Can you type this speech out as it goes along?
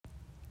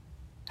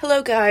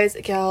Hello guys,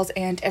 gals,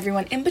 and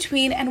everyone in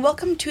between, and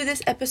welcome to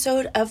this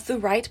episode of The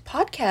Right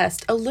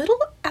Podcast. A little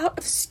out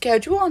of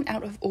schedule and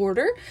out of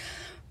order,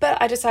 but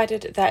I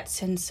decided that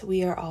since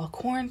we are all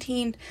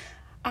quarantined,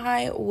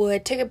 I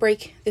would take a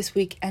break this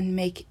week and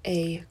make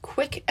a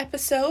quick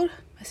episode.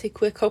 I say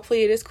quick,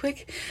 hopefully it is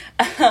quick,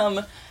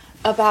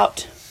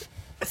 about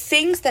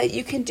things that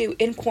you can do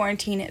in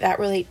quarantine that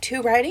relate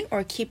to writing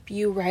or keep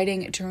you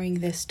writing during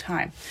this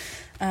time.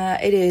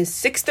 It is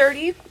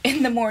 6:30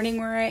 in the morning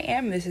where I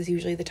am. This is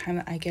usually the time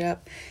that I get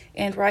up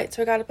and write.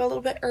 So I got up a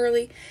little bit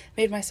early,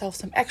 made myself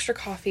some extra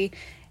coffee,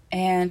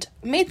 and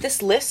made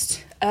this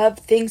list of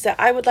things that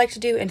I would like to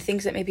do and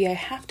things that maybe I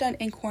have done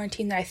in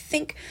quarantine that I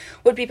think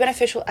would be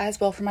beneficial as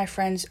well for my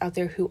friends out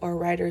there who are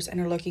writers and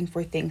are looking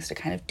for things to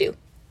kind of do.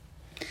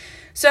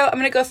 So I'm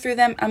going to go through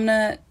them. I'm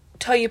going to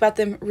tell you about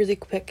them really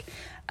quick.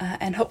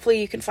 And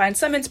hopefully you can find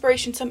some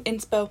inspiration, some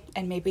inspo,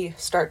 and maybe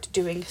start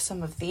doing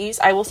some of these.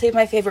 I will save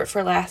my favorite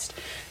for last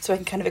so I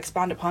can kind of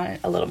expound upon it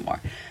a little more.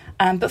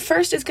 But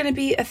first is going to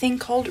be a thing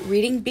called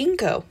reading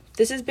bingo.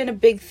 This has been a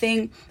big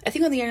thing, I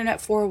think, on the internet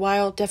for a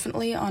while,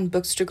 definitely on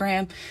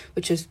Bookstagram,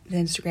 which is the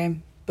Instagram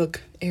book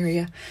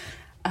area.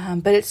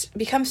 But it's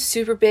become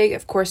super big,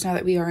 of course, now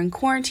that we are in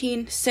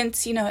quarantine,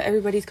 since,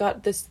 everybody's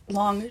got this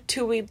long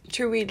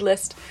to-read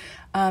list.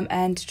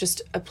 And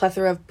just a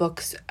plethora of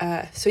books.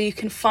 So you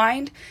can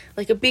find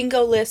like a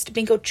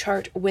bingo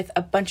chart with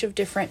a bunch of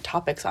different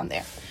topics on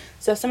there.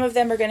 So some of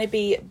them are going to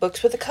be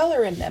books with a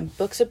color in them,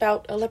 books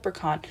about a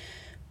leprechaun,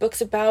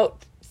 books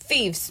about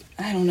thieves,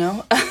 I don't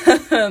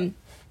know.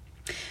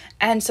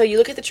 And so you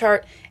look at the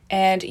chart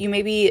and you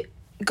maybe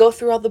go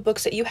through all the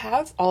books that you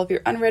have, all of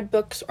your unread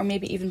books, or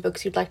maybe even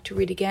books you'd like to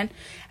read again,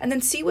 and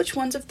then see which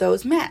ones of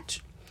those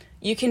match.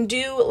 You can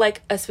do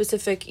like a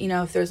specific,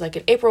 if there's like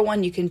an April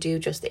one, you can do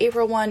just the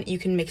April one. You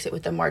can mix it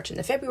with the March and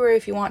the February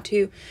if you want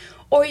to.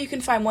 Or you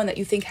can find one that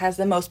you think has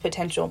the most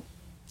potential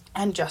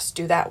and just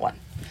do that one.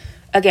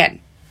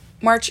 Again,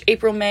 March,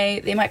 April,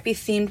 May, they might be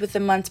themed with the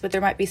months, but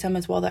there might be some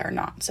as well that are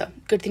not. So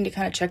good thing to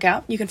kind of check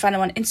out. You can find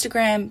them on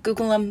Instagram,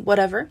 Google them,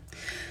 whatever.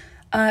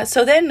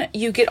 So then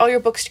you get all your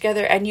books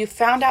together and you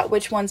found out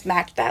which ones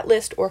match that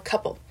list or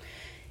couple.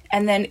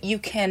 And then you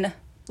can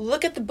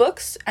look at the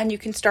books and you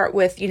can start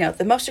with,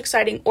 the most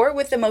exciting or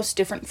with the most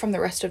different from the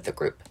rest of the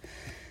group.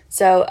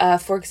 So,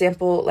 for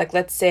example, like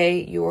let's say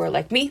you're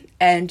like me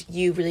and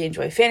you really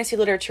enjoy fantasy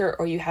literature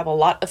or you have a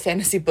lot of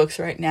fantasy books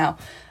right now.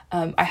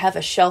 I have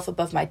a shelf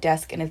above my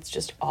desk and it's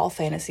just all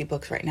fantasy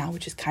books right now,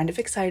 which is kind of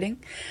exciting.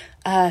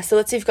 So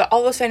let's say you've got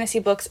all those fantasy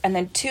books and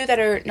then 2 that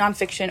are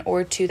nonfiction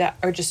or 2 that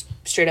are just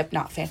straight up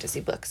not fantasy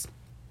books.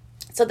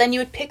 So then you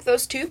would pick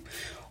those 2,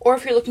 or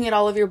if you're looking at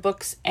all of your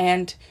books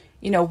and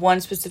one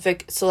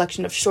specific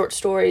selection of short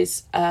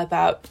stories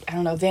about,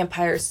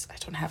 vampires. I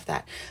don't have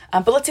that.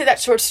 But let's say that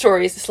short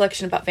story is a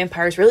selection about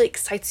vampires really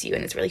excites you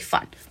and it's really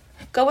fun.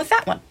 Go with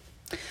that one.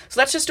 So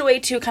that's just a way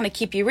to kind of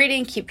keep you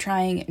reading, keep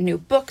trying new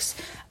books,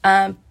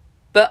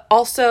 but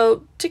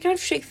also to kind of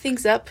shake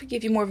things up,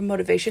 give you more of a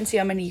motivation, see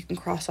how many you can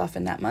cross off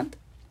in that month.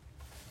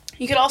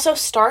 You could also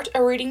start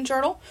a reading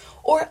journal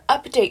or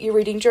update your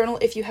reading journal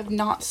if you have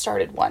not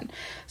started one.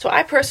 So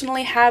I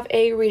personally have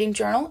a reading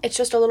journal. It's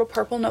just a little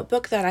purple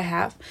notebook that I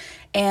have.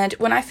 And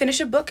when I finish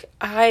a book,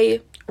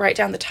 I write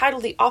down the title,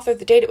 the author,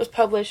 the date it was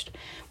published,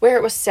 where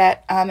it was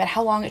set, and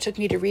how long it took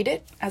me to read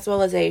it, as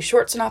well as a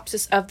short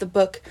synopsis of the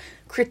book,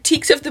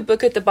 critiques of the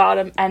book at the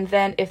bottom, and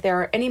then if there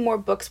are any more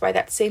books by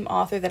that same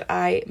author that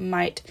I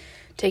might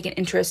take an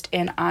interest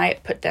in, I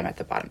put them at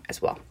the bottom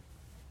as well.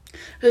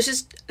 This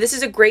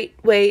is a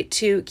great way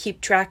to keep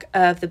track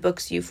of the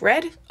books you've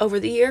read over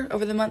the year,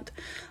 over the month.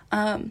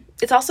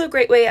 It's also a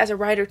great way as a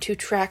writer to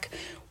track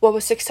what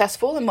was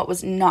successful and what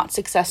was not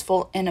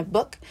successful in a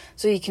book.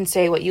 So you can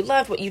say what you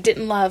loved, what you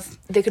didn't love.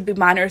 They could be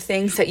minor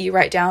things that you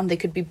write down. They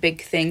could be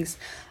big things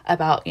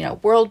about,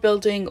 world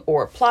building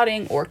or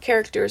plotting or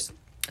characters.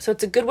 So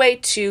it's a good way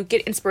to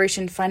get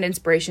inspiration, find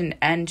inspiration,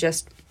 and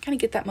just kind of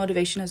get that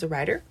motivation as a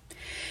writer.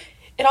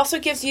 It also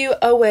gives you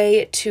a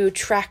way to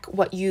track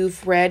what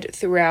you've read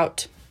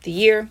throughout the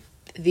year,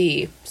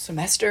 the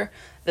semester,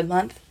 the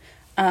month,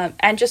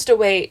 and just a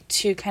way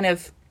to kind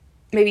of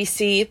maybe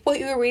see what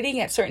you were reading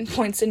at certain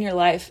points in your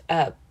life,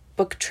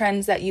 book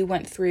trends that you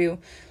went through.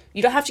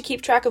 You don't have to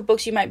keep track of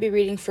books you might be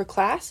reading for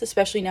class,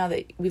 especially now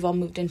that we've all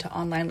moved into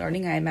online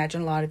learning. I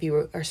imagine a lot of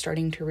you are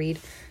starting to read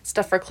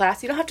stuff for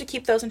class. You don't have to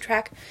keep those in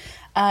track.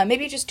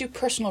 Maybe just do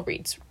personal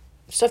reads,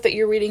 stuff that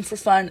you're reading for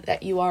fun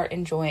that you are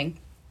enjoying.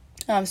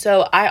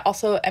 So I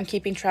also am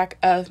keeping track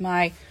of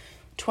my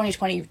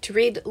 2020 to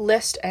read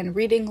list and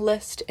reading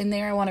list in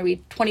there. I want to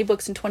read 20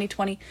 books in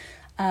 2020.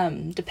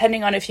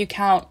 Depending on if you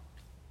count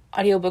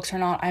audiobooks or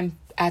not, I'm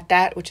at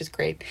that, which is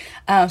great.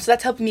 So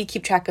that's helping me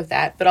keep track of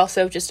that, but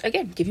also just,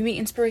 again, giving me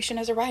inspiration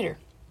as a writer.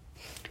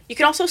 You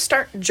can also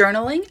start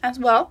journaling as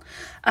well.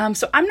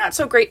 So I'm not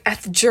so great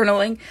at the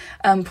journaling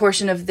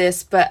portion of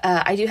this, but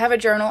I do have a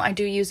journal. I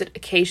do use it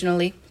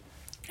occasionally.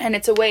 And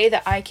it's a way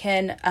that I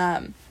can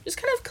just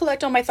kind of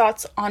collect all my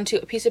thoughts onto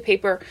a piece of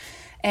paper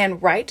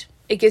and write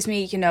It gives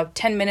me,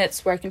 10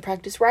 minutes where I can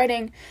practice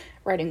writing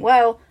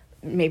well,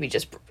 maybe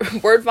just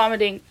word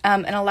vomiting,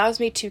 and allows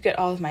me to get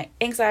all of my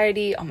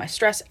anxiety, all my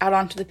stress out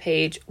onto the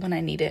page when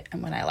I need it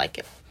and when I like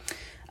it.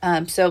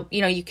 So,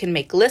 you can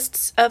make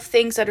lists of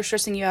things that are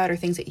stressing you out or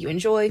things that you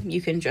enjoy.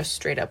 You can just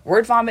straight up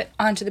word vomit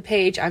onto the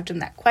page. I've done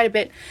that quite a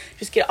bit.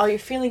 Just get all your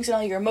feelings and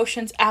all your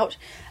emotions out.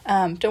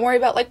 Don't worry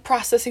about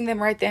processing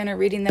them right then or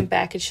reading them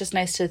back. It's just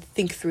nice to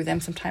think through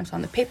them sometimes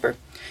on the paper.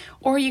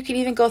 Or you can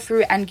even go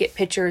through and get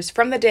pictures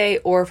from the day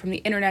or from the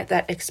internet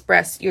that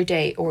express your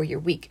day or your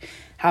week,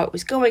 how it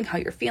was going, how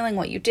you're feeling,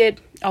 what you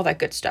did, all that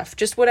good stuff.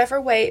 Just whatever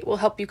way will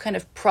help you kind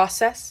of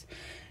process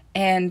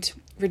and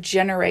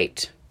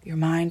regenerate your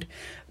mind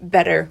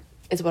better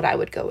is what I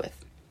would go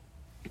with.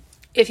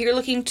 If you're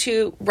looking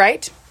to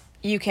write,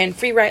 you can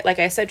free write, like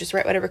I said, just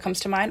write whatever comes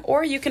to mind,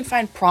 or you can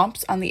find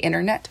prompts on the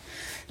internet.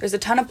 There's a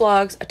ton of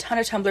blogs, a ton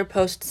of Tumblr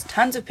posts,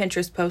 tons of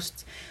Pinterest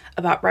posts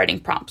about writing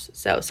prompts.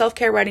 So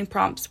self-care writing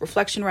prompts,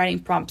 reflection writing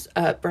prompts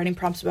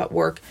about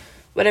work,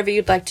 whatever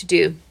you'd like to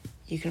do,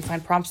 you can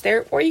find prompts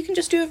there, or you can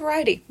just do a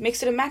variety,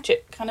 mix it and match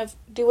it, kind of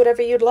do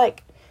whatever you'd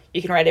like.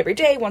 You can write every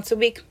day, once a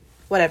week,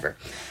 whatever.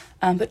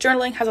 But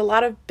journaling has a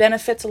lot of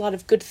benefits, a lot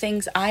of good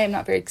things. I am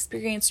not very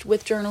experienced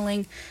with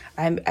journaling.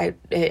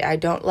 I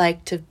don't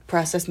like to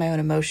process my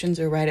own emotions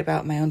or write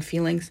about my own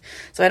feelings,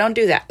 so I don't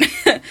do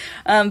that.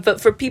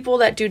 But for people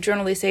that do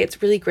journal, they say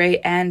it's really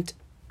great, and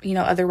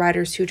other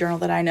writers who journal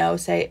that I know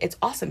say it's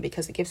awesome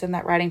because it gives them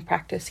that writing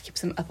practice, keeps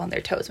them up on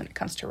their toes when it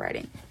comes to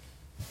writing.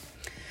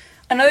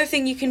 Another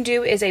thing you can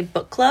do is a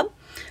book club.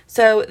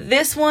 So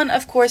this one,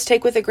 of course,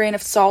 take with a grain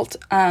of salt,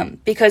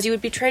 because you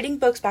would be trading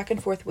books back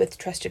and forth with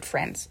trusted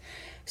friends.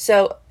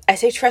 So I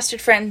say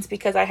trusted friends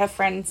because I have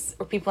friends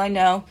or people I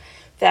know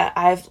that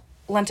I've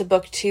lent a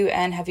book to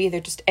and have either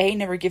just A,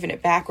 never given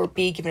it back, or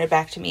B, given it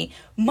back to me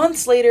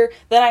months later.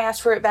 Then I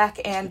asked for it back,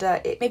 and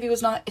it maybe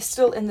was not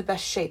still in the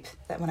best shape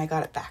that when I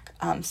got it back.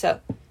 So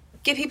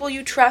get people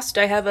you trust.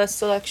 I have a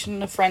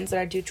selection of friends that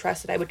I do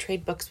trust that I would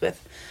trade books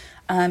with.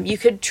 You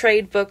could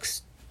trade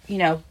books,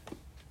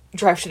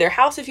 drive to their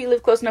house if you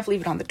live close enough,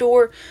 leave it on the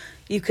door.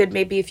 You could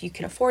maybe, if you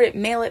can afford it,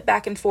 mail it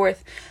back and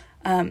forth.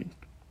 And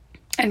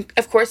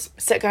of course,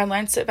 set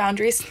guidelines, set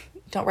boundaries.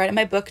 Don't write in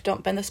my book,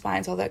 don't bend the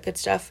spines, all that good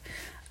stuff.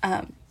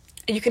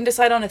 You can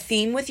decide on a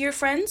theme with your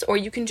friends, or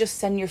you can just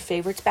send your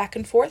favorites back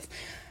and forth.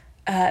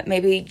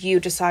 Maybe you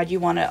decide you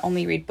want to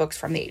only read books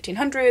from the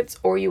 1800s,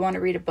 or you want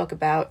to read a book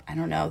about,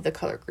 the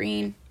color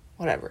green,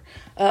 whatever.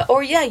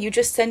 You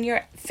just send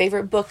your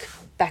favorite book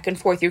back and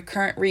forth, your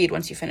current read,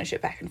 once you finish it,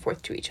 back and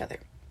forth to each other.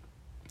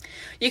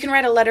 You can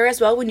write a letter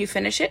as well when you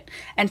finish it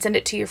and send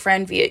it to your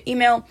friend via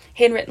email,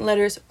 handwritten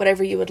letters,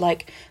 whatever you would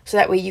like. So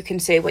that way you can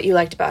say what you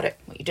liked about it,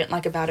 what you didn't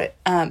like about it.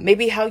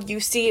 Maybe how you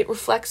see it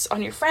reflects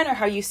on your friend or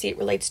how you see it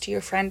relates to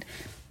your friend.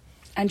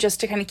 And just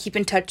to kind of keep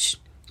in touch,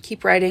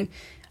 keep writing.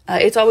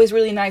 It's always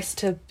really nice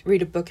to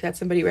read a book that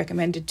somebody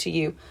recommended to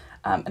you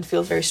and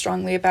feel very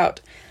strongly about.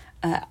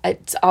 I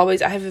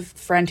have a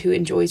friend who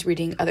enjoys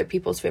reading other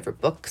people's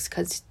favorite books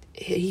because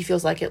he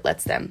feels like it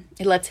lets him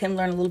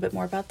learn a little bit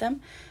more about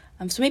them.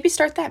 So maybe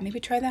start that, maybe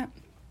try that.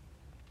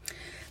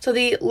 So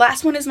the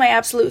last one is my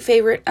absolute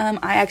favorite.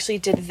 I actually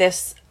did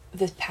this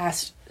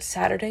past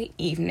Saturday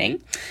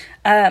evening.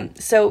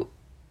 So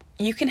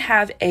you can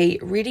have a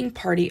reading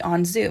party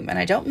on Zoom. And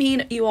I don't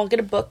mean you all get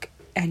a book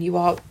and you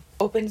all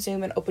open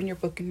Zoom and open your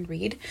book and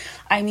read.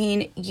 I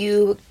mean,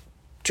 you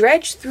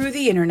dredge through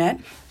the internet,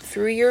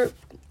 through your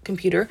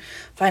computer,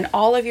 find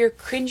all of your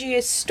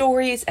cringiest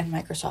stories and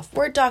Microsoft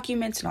Word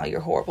documents and all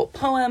your horrible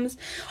poems,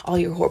 all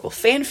your horrible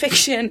fan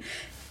fiction.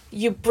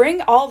 You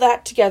bring all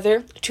that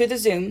together to the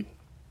Zoom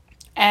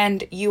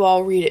and you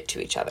all read it to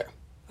each other.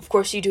 Of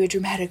course, you do a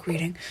dramatic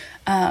reading,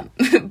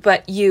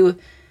 but you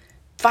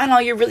find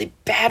all your really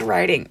bad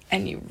writing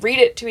and you read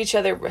it to each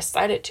other,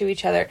 recite it to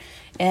each other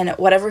in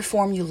whatever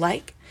form you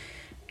like.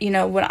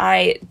 When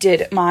I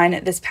did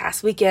mine this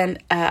past weekend,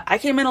 I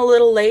came in a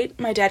little late.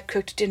 My dad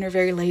cooked dinner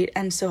very late,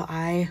 and so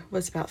I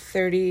was about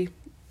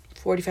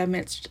 45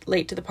 minutes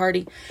late to the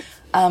party.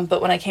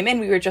 But when I came in,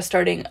 we were just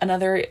starting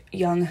another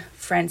young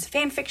friend's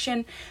fan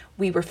fiction.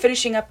 We were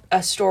finishing up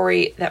a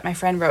story that my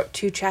friend wrote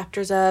 2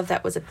 chapters of.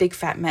 That was a big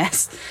fat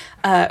mess.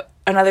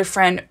 Another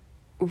friend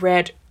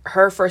read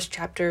her first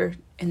chapter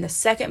in the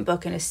second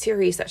book in a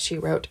series that she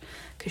wrote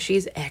because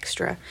she's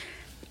extra.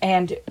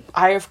 And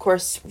I, of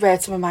course,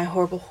 read some of my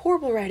horrible,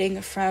 horrible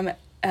writing from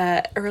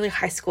early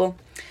high school.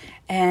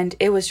 And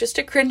it was just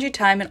a cringy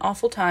time, an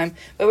awful time.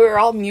 But we were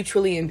all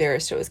mutually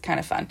embarrassed, so it was kind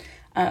of fun.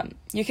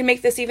 You can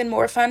make this even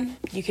more fun.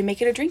 You can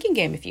make it a drinking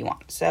game if you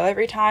want. So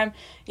every time,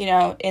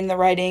 in the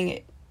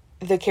writing,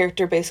 the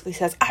character basically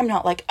says, "I'm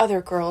not like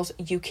other girls,"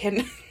 you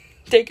can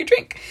take a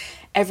drink.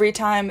 Every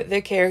time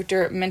the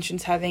character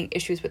mentions having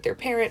issues with their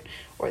parent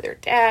or their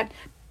dad,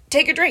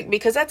 take a drink,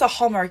 because that's a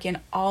hallmark in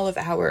all of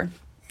our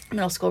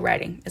middle school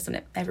writing, isn't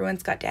it?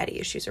 Everyone's got daddy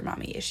issues or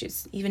mommy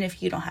issues, even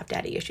if you don't have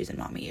daddy issues and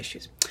mommy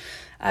issues.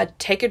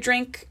 Take a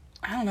drink,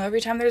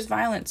 every time there's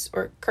violence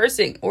or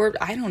cursing, or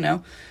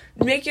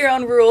make your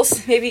own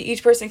rules. Maybe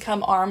each person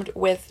come armed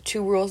with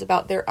 2 rules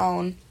about their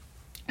own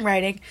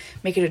writing,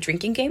 make it a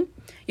drinking game.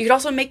 You could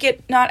also make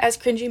it not as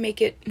cringy,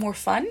 make it more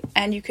fun,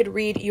 and you could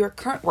read your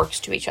current works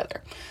to each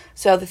other.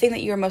 So the thing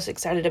that you're most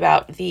excited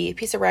about, the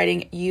piece of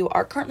writing you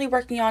are currently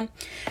working on,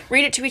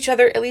 read it to each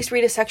other, at least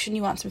read a section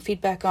you want some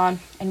feedback on,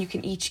 and you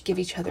can each give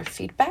each other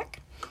feedback.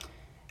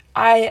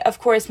 I, of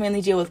course,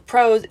 mainly deal with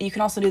prose. You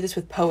can also do this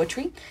with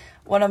poetry.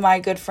 One of my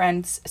good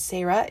friends,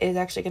 Sarah, is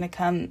actually going to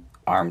come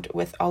armed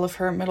with all of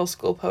her middle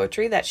school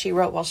poetry that she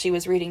wrote while she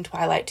was reading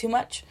Twilight too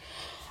much.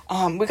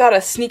 We got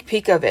a sneak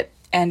peek of it,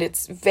 and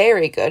it's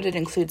very good. It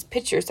includes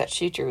pictures that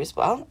she drew as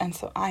well, and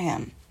so I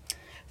am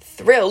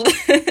thrilled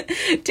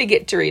to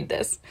get to read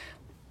this.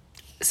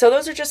 So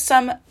those are just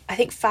some, I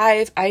think,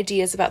 5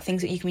 ideas about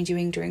things that you can be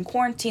doing during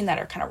quarantine that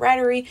are kind of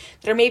writery,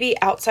 that are maybe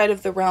outside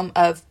of the realm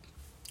of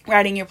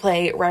writing your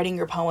play, writing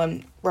your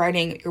poem,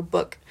 writing your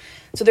book.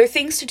 So there are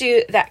things to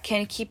do that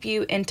can keep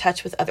you in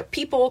touch with other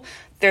people.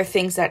 There are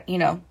things that,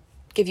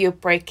 give you a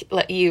break,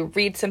 let you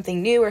read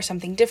something new or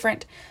something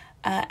different.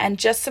 And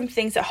just some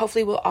things that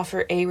hopefully will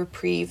offer a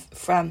reprieve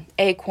from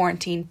A,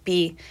 quarantine,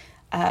 B,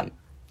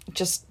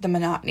 just the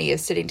monotony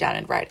of sitting down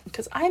and writing.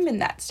 Because I'm in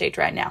that stage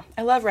right now.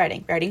 I love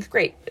writing. Writing's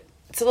great. But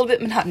it's a little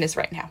bit monotonous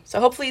right now. So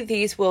hopefully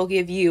these will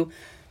give you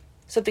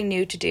something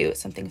new to do,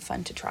 something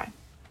fun to try.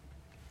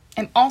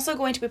 I'm also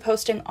going to be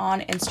posting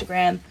on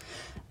Instagram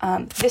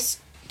this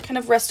kind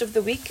of rest of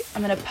the week.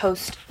 I'm going to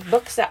post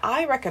books that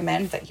I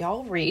recommend that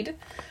y'all read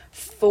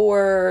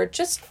for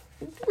just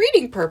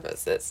reading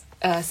purposes.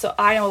 So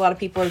I know a lot of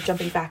people are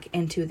jumping back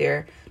into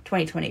their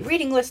 2020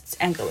 reading lists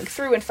and going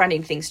through and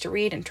finding things to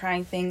read and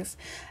trying things.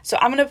 So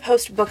I'm going to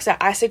post books that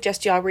I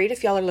suggest y'all read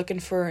if y'all are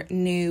looking for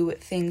new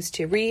things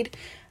to read.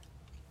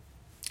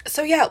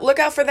 So yeah, look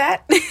out for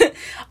that.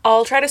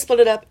 I'll try to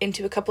split it up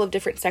into a couple of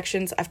different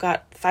sections. I've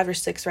got 5 or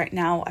 6 right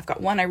now. I've got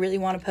one I really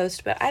want to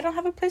post, but I don't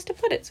have a place to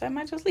put it, so I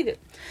might just leave it.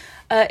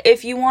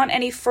 If you want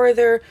any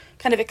further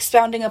kind of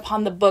expounding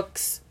upon the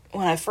books,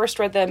 when I first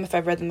read them, if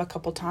I've read them a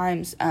couple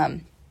times,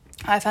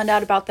 I found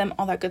out about them,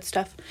 all that good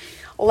stuff,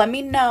 let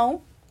me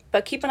know.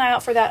 But keep an eye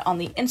out for that on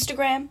the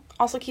Instagram.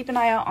 Also keep an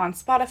eye out on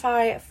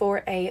Spotify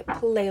for a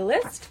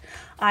playlist.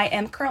 I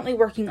am currently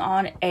working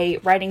on a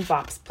Writing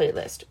Vox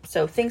playlist.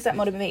 So things that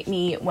motivate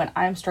me when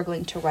I'm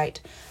struggling to write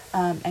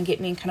and get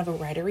me in kind of a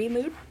writery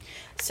mood.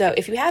 So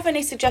if you have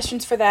any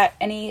suggestions for that,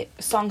 any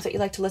songs that you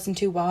like to listen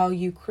to while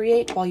you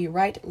create, while you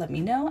write, let me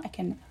know. I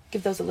can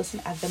give those a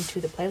listen, add them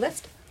to the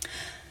playlist.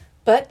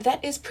 But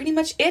that is pretty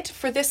much it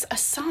for this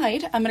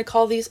aside. I'm going to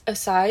call these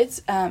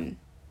asides. An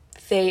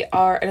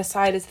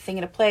aside is a thing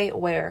in a play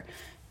where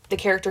the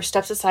character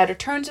steps aside or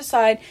turns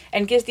aside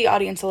and gives the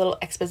audience a little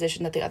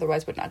exposition that they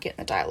otherwise would not get in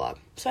the dialogue.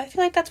 So I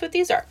feel like that's what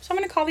these are. So I'm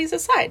going to call these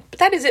aside. But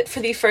that is it for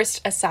the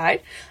first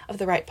aside of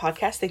the Right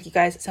Podcast. Thank you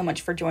guys so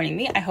much for joining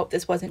me. I hope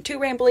this wasn't too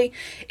rambly.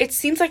 It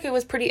seems like it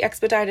was pretty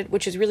expedited,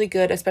 which is really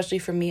good, especially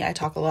for me. I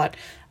talk a lot.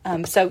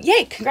 So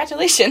yay,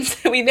 congratulations.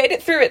 We made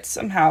it through it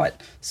somehow at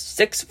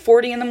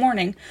 6:40 in the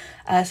morning.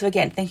 So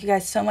again, thank you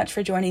guys so much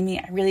for joining me.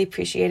 I really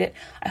appreciate it.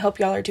 I hope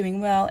y'all are doing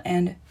well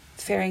and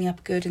faring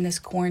up good in this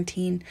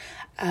quarantine.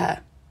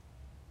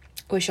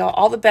 Wish y'all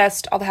all the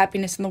best, all the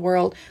happiness in the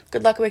world.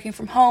 Good luck working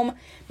from home.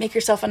 Make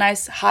yourself a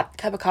nice hot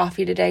cup of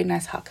coffee today,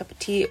 nice hot cup of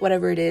tea,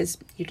 whatever it is.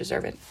 You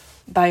deserve it.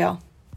 Bye, y'all.